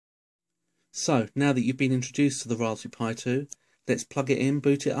So, now that you've been introduced to the Raspberry Pi 2, let's plug it in,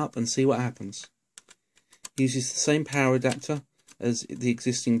 boot it up and see what happens. It uses the same power adapter as the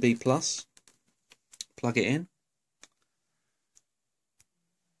existing B+. Plug it in.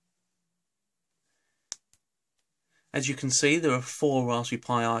 As you can see, there are 4 Raspberry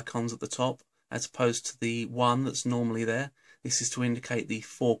Pi icons at the top as opposed to the one that's normally there. This is to indicate the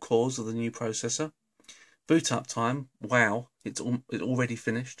 4 cores of the new processor. Boot up time, wow, it's already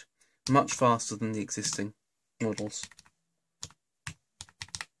finished. Much faster than the existing models.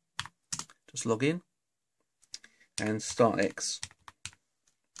 Just log in and start X.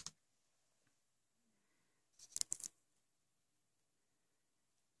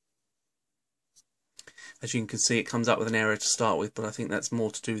 As you can see, it comes up with an error to start with, but I think that's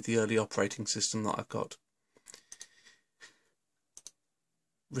more to do with the early operating system that I've got.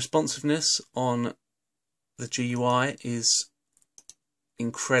 Responsiveness on the GUI is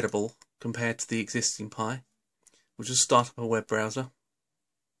incredible compared to the existing Pi. We'll just start up a web browser.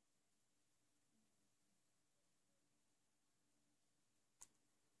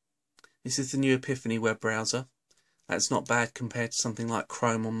 This is the new Epiphany web browser. That's not bad compared to something like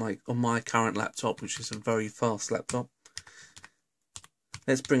Chrome on my current laptop, which is a very fast laptop.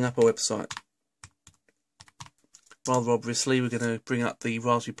 Let's bring up a website. Rather obviously, we're going to bring up the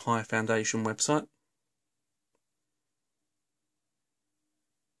Raspberry Pi Foundation website.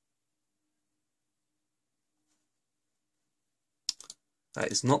 That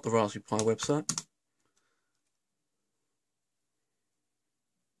is not the Raspberry Pi website.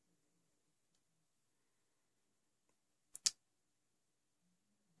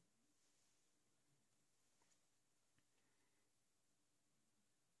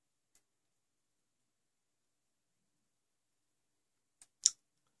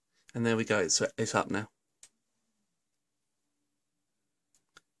 And there we go, it's up now.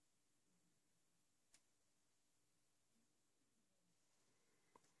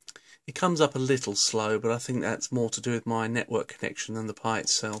 It comes up a little slow, but I think that's more to do with my network connection than the Pi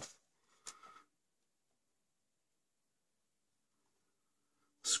itself.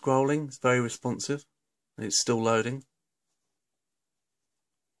 Scrolling is very responsive, and it's still loading.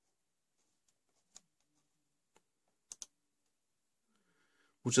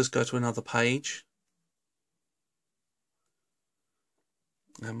 We'll just go to another page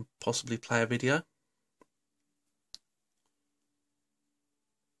and possibly play a video.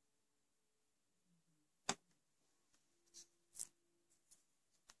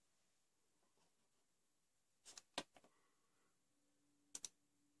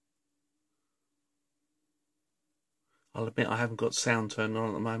 I'll admit I haven't got sound turned on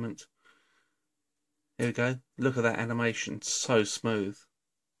at the moment. Here we go. Look at that animation, it's so smooth.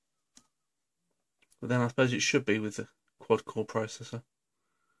 But then I suppose it should be with the quad-core processor.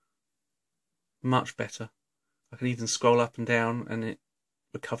 Much better. I can even scroll up and down and it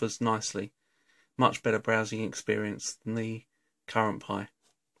recovers nicely. Much better browsing experience than the current Pi.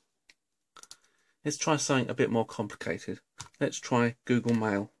 Let's try something a bit more complicated. Let's try Google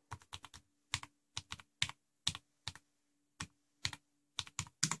Mail.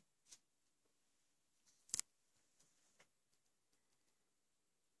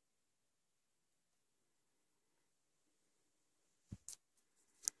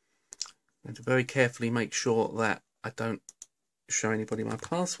 And to very carefully make sure that I don't show anybody my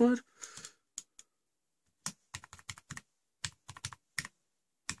password.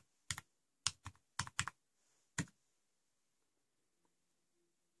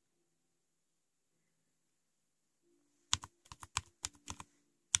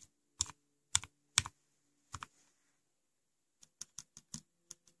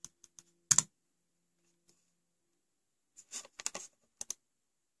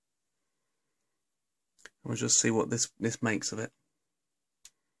 We'll just see what this makes of it.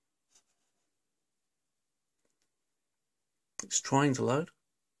 It's trying to load.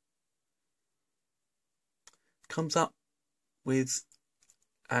 Comes up with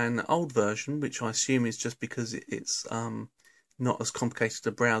an old version, which I assume is just because it's not as complicated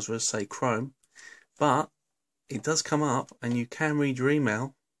a browser as, say, Chrome. But it does come up, and you can read your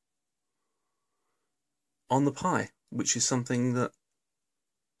email on the Pi, which is something that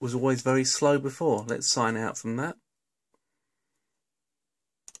was always very slow before. Let's sign out from that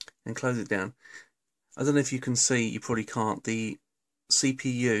and close it down. I don't know if you can see, you probably can't, the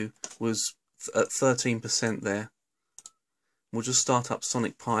CPU was at 13% there. We'll just start up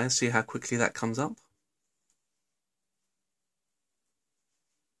Sonic Pi and see how quickly that comes up.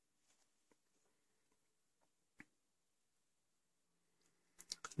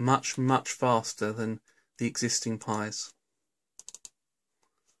 Much, much faster than the existing Pis.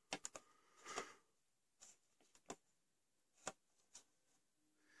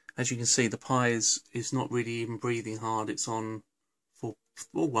 As you can see, the Pi is not really even breathing hard. It's on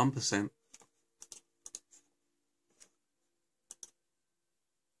 1%.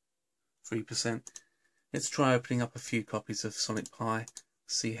 %. Let's try opening up a few copies of Sonic Pi,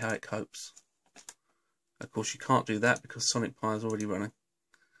 see how it copes. Of course, you can't do that because Sonic Pi is already running.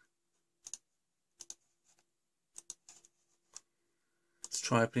 Let's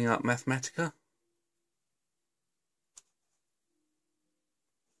try opening up Mathematica.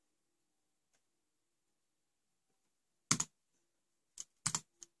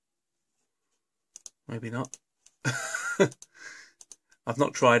 Maybe not. I've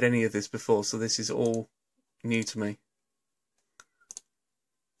not tried any of this before, so this is all new to me.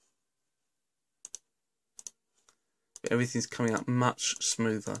 But everything's coming up much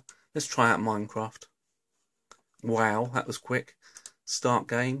smoother. Let's try out Minecraft. Wow, that was quick. Start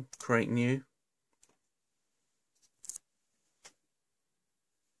game, create new.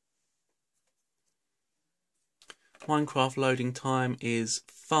 Minecraft loading time is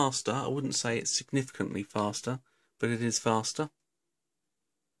faster. I wouldn't say it's significantly faster, but it is faster.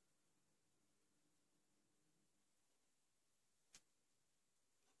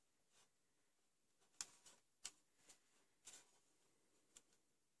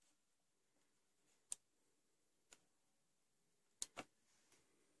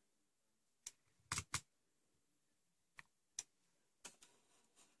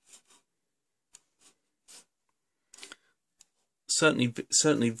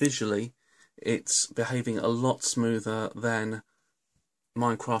 Certainly visually, it's behaving a lot smoother than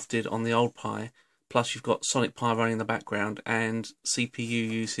Minecraft did on the old Pi. Plus, you've got Sonic Pi running in the background, and CPU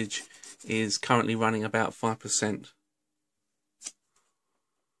usage is currently running about 5%.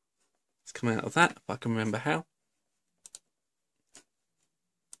 Let's come out of that if I can remember how.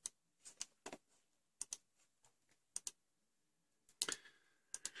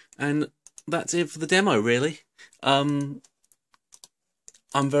 And that's it for the demo, really.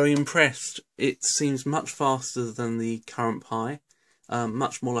 I'm very impressed. It seems much faster than the current Pi,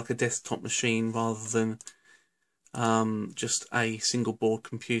 much more like a desktop machine rather than just a single board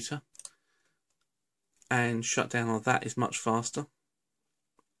computer. And shutdown of that is much faster.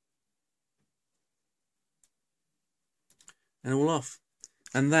 And all off.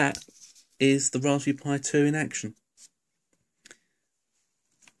 And that is the Raspberry Pi 2 in action.